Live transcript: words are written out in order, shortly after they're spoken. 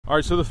All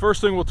right, so the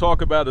first thing we'll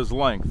talk about is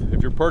length.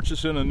 If you're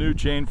purchasing a new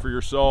chain for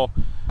your saw,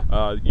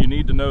 you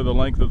need to know the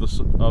length of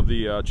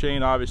the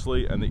chain,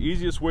 obviously, and the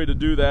easiest way to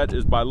do that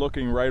is by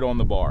looking right on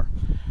the bar.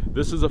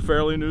 This is a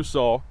fairly new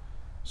saw,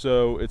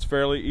 so it's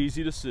fairly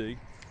easy to see.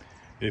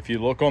 If you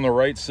look on the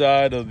right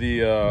side of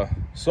the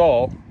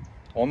saw,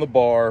 on the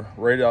bar,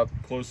 right up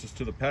closest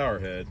to the power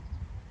head,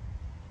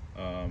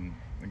 I'll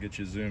get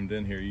you zoomed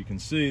in here, you can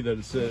see that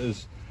it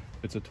says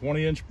it's a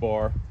 20-inch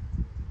bar,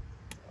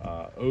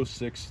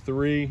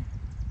 063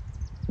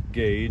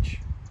 gauge,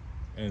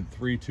 and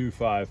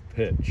 325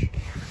 pitch.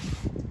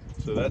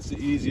 So that's the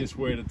easiest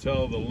way to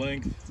tell the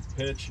length,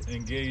 pitch,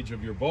 and gauge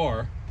of your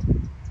bar.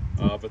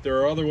 But there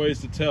are other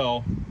ways to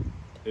tell.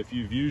 If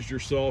you've used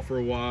your saw for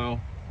a while,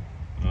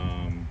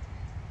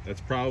 that's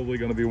probably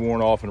going to be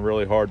worn off and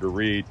really hard to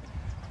read.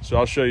 So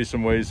I'll show you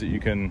some ways that you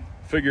can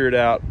figure it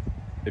out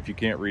if you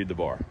can't read the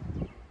bar.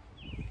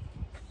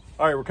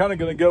 All right, we're kind of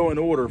going to go in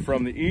order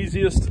from the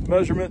easiest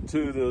measurement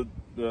to the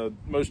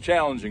most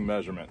challenging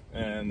measurement.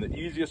 And the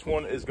easiest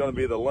one is going to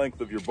be the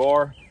length of your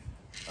bar.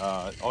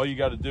 All you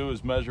got to do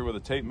is measure with a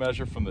tape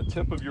measure from the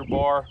tip of your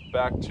bar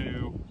back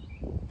to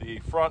the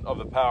front of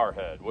the power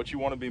head. What you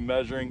want to be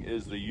measuring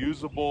is the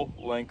usable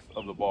length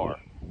of the bar.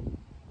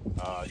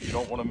 You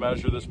don't want to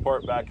measure this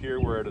part back here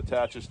where it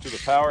attaches to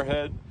the power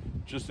head,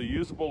 just the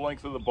usable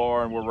length of the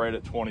bar, and we're right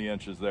at 20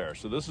 inches there.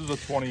 So this is a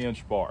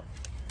 20-inch bar.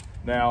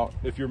 Now,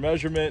 if your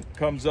measurement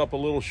comes up a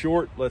little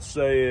short, let's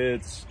say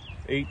it's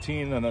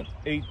 18 and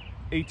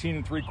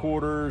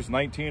 3/4,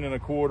 19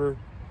 and 1/4,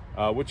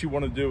 what you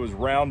want to do is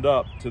round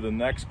up to the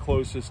next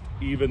closest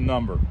even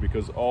number,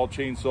 because all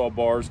chainsaw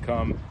bars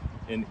come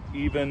in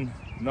even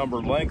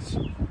number lengths.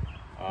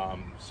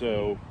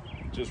 So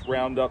just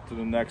round up to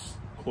the next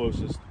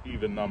closest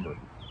even number.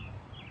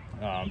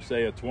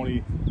 Say a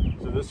 20,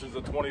 so this is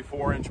a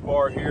 24-inch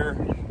bar here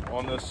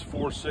on this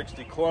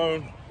 460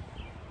 clone,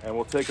 and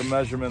we'll take a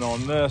measurement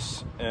on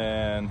this,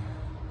 and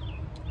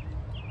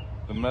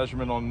the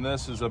measurement on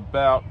this is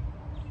about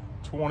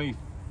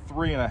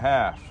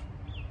 23.5.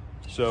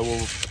 So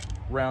we'll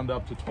round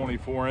up to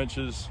 24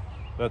 inches.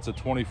 That's a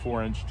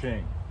 24-inch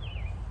chain.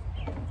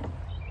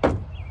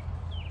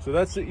 So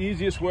that's the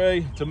easiest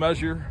way to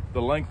measure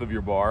the length of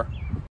your bar.